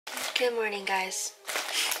Good morning, guys.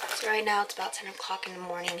 So right now it's about 10 o'clock in the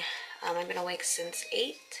morning. I've been awake since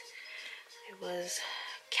 8. I was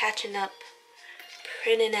catching up,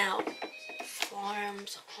 printing out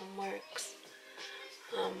forms, homeworks.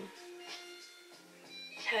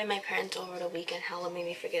 Having my parents over the weekend hella made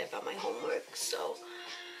me forget about my homework, so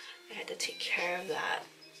I had to take care of that.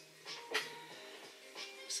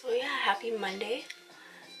 So yeah, happy Monday.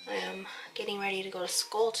 I am getting ready to go to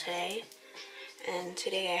school today, and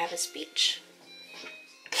today I have a speech.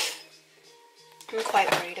 I'm quite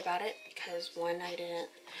worried about it because one, I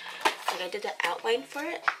did the outline for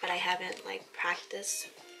it, but I haven't practiced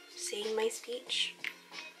saying my speech.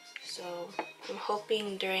 So I'm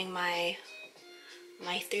hoping during my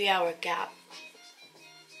 3-hour gap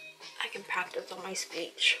I can practice on my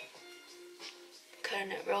speech.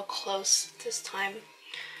 Cutting it real close this time,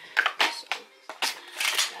 so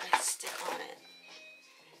gotta stick on it.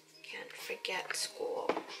 Can't forget school.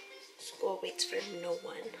 School waits for no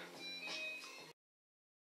one.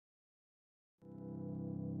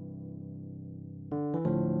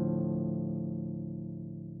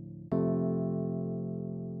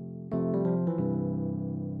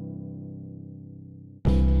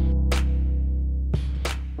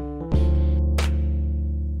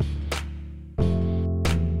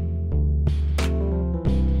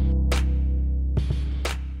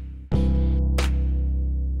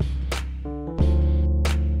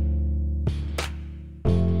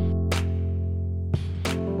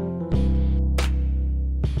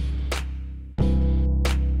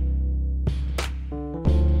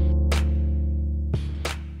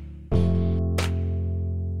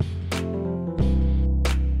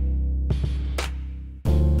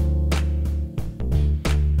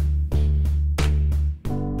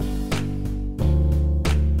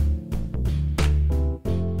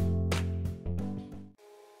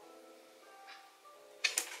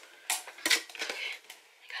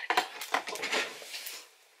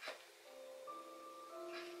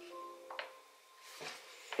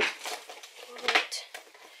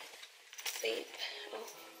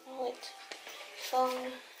 Wallet, phone,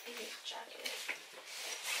 and jacket.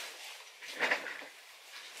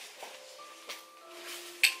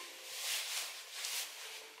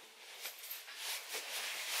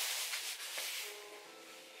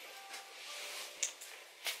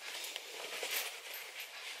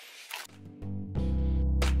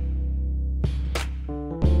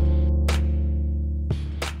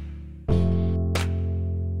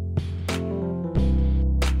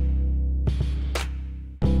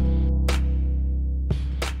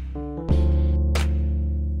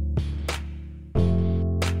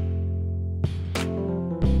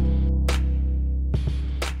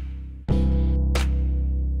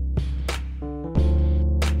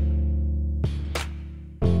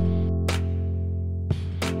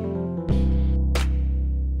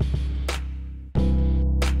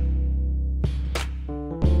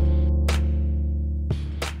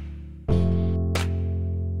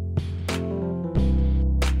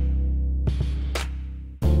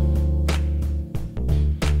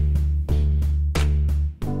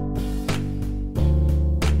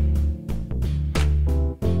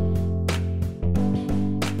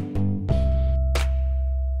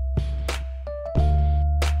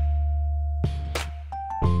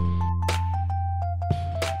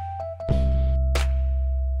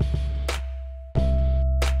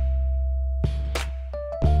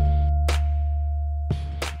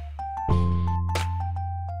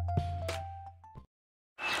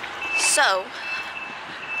 So,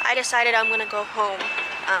 I decided I'm gonna go home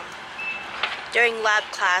during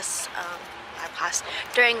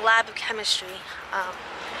during lab of chemistry.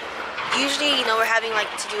 Usually, we're having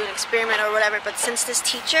to do an experiment or whatever, but since this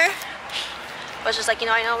teacher was just like,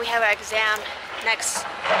 I know we have our exam next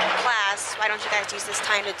class, why don't you guys use this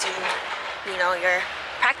time to do, your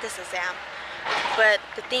practice exam? But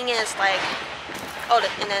the thing is,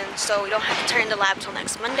 and then so we don't have to turn in the lab till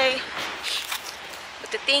next Monday.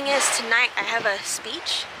 The thing is, tonight I have a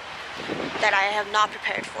speech that I have not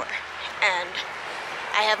prepared for, and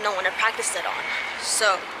I have no one to practice it on.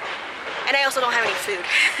 So, and I also don't have any food.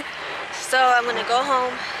 So I'm gonna go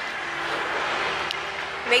home,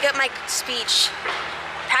 make up my speech,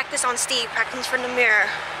 practice on Steve, practice from the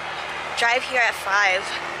mirror, drive here at 5,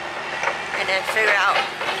 and then figure out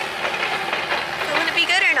if I'm gonna be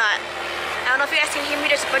good or not. I don't know if you guys can hear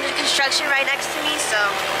me, there's a bunch of construction right next to me, so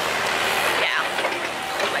yeah.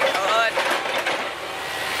 Oh my god.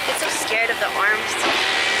 I get so scared of the arms.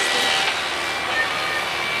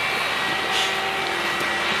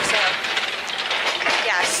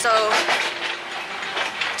 So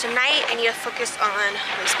tonight I need to focus on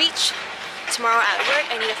my speech tomorrow at work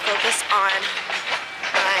I need to focus on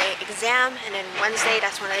my exam, and then Wednesday,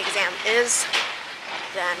 that's when the exam is.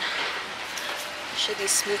 Then should be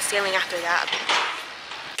smooth sailing after that.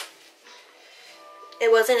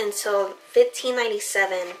 It wasn't until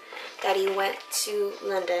 1597 that he went to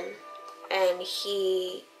London and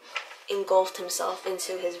he engulfed himself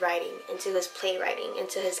into his writing, into his playwriting,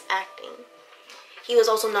 into his acting. He was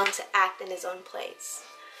also known to act in his own plays.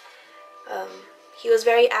 He was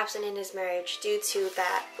very absent in his marriage due to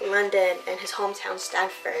that London and his hometown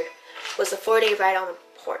Stratford was a 4-day ride on a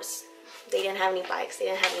horse. They didn't have any bikes, they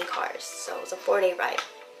didn't have any cars, so it was a 4-day ride.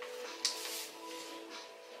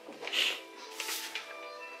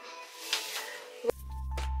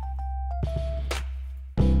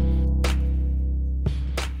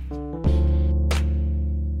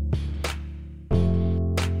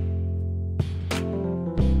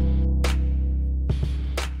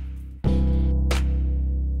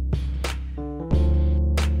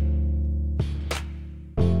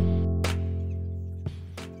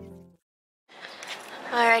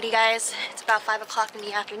 Alrighty guys, it's about 5 o'clock in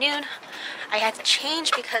the afternoon. I had to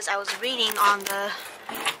change because I was reading on the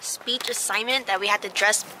speech assignment that we had to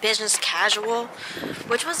dress business casual,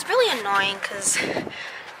 which was really annoying because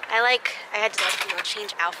I had to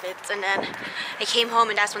change outfits, and then I came home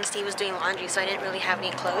and that's when Steve was doing laundry, so I didn't really have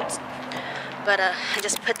any clothes. But I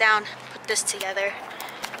just put this together,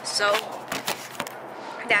 so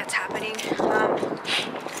that's happening.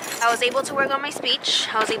 I was able to work on my speech.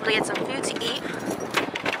 I was able to get some food to eat.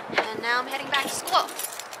 And now I'm heading back to school.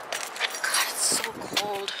 God, it's so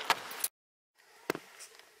cold.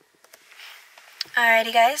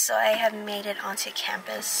 Alrighty guys, so I have made it onto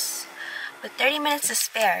campus with 30 minutes to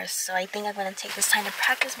spare. So I think I'm going to take this time to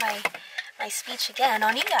practice my speech again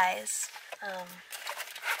on you guys.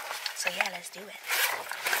 So yeah, let's do it.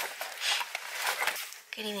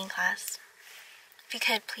 Good evening, class. If you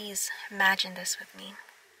could please imagine this with me.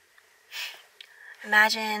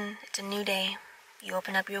 Imagine it's a new day. You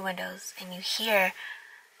open up your windows and you hear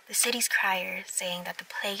the city's crier saying that the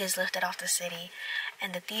plague is lifted off the city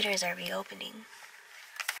and the theaters are reopening.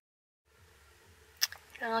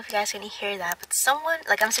 I don't know if you guys can hear that, but someone,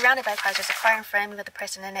 I'm surrounded by cars. There's a car in front of me with a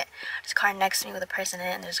person in it. There's a car next to me with a person in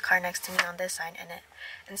it, and there's a car next to me on this side in it.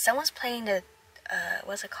 And someone's playing the,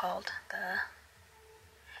 what's it called? The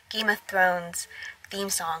Game of Thrones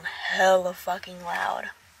theme song hella fucking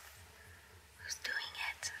loud. Who's doing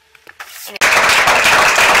it?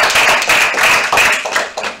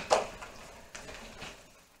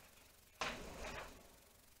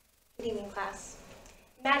 Good evening, class.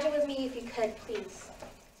 Imagine with me, if you could, please.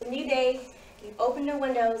 It's a new day, you open the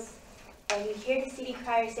windows, and you hear the city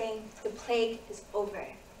crier saying, the plague is over.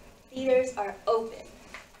 Theaters are open.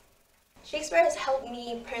 Shakespeare has helped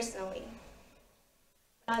me personally.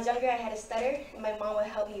 When I was younger, I had a stutter, and my mom would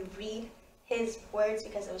help me read his words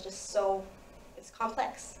because it was just it's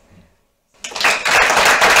complex.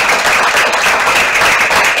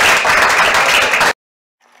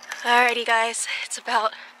 Alrighty guys, it's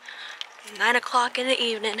about 9 o'clock in the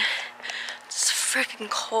evening. It's freaking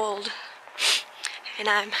cold, and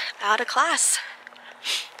I'm out of class.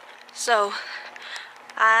 So,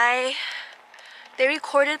 they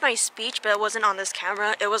recorded my speech, but it wasn't on this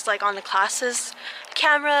camera. It was on the class's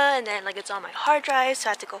camera, and then it's on my hard drive, so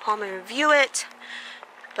I had to go home and review it.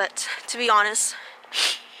 But to be honest,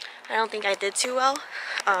 I don't think I did too well.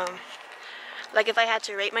 If I had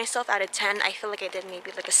to rate myself out of 10, I feel like I did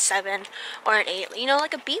maybe a 7 or an 8. You know,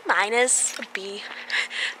 a B minus, a B,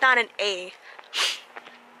 not an A.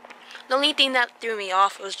 The only thing that threw me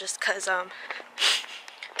off was just because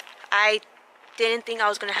I didn't think I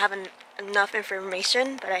was going to have enough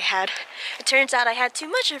information, but it turns out I had too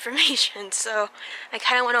much information, so I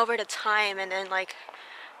kind of went over the time, and then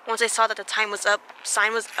once I saw that the sign was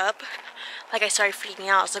up, I started freaking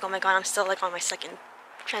out. I was like, oh my god, I'm still on my second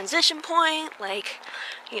transition point,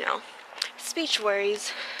 speech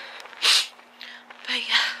worries. But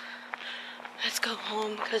yeah, let's go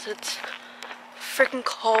home because it's freaking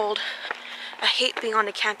cold. I hate being on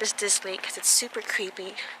the campus this late because it's super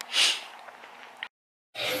creepy.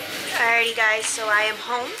 Alrighty guys, so I am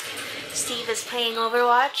home. Steve is playing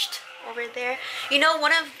Overwatch over there. You know,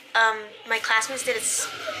 one of my classmates did a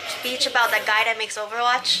speech about that guy that makes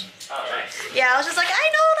Overwatch. Oh, nice. Yeah, I was just like, I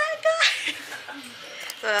know that guy.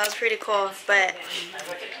 So that was pretty cool, but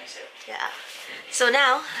yeah. So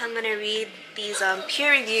now I'm gonna read these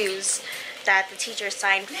peer reviews that the teacher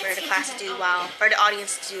assigned for the class to do or the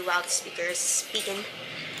audience to do while the speaker is speaking.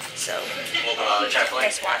 So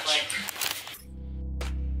let's watch.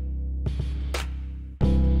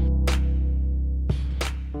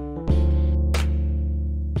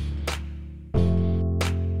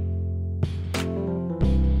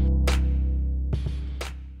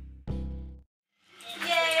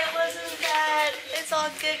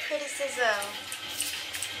 criticism.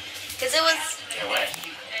 Because it was...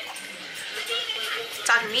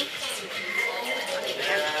 Talking to me?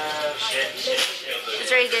 It's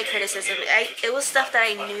very good criticism. It was stuff that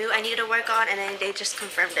I knew I needed to work on, and then they just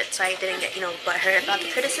confirmed it, so I didn't get, you know, butthurt about the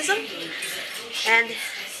criticism. And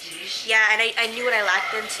yeah, and I knew what I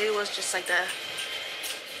lacked in too was just like the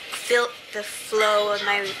flow of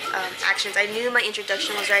my actions. I knew my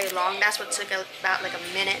introduction was very long. That's what took about like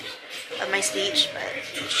a minute of my speech, but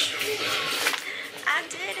I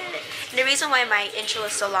did it. And the reason why my intro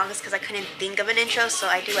was so long is because I couldn't think of an intro, so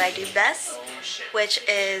I do what I do best, which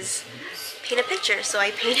is paint a picture. So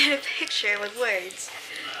I painted a picture with words.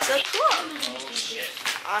 So cool.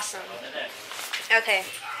 Awesome. Okay.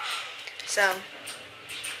 So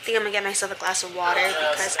I think I'm gonna get myself a glass of water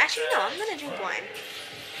because actually no, I'm gonna drink wine.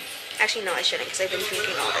 Actually no, I shouldn't because I've been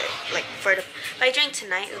drinking all day. Like if I drink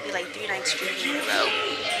tonight, it'll be like 3 nights drinking in a row.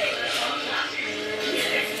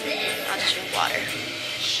 I'll just drink water.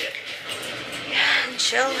 And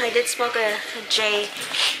chill. I did smoke a J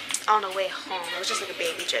on the way home. It was just like a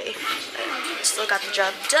baby J. Still got the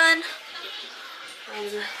job done.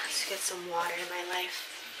 Let's get some water in my life.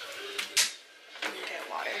 I'm gonna get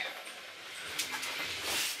water.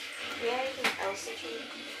 Do we have anything else to drink?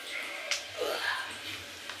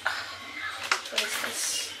 What is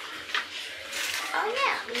this? Oh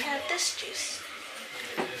yeah, we have this juice.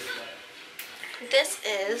 This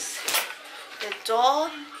is the Dole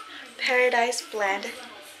Paradise Blend.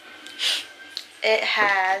 It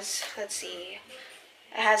has, let's see,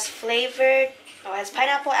 it has flavored, it has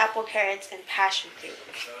pineapple, apple, carrots, and passion fruit.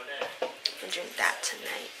 I'm gonna drink that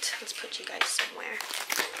tonight. Let's put you guys somewhere.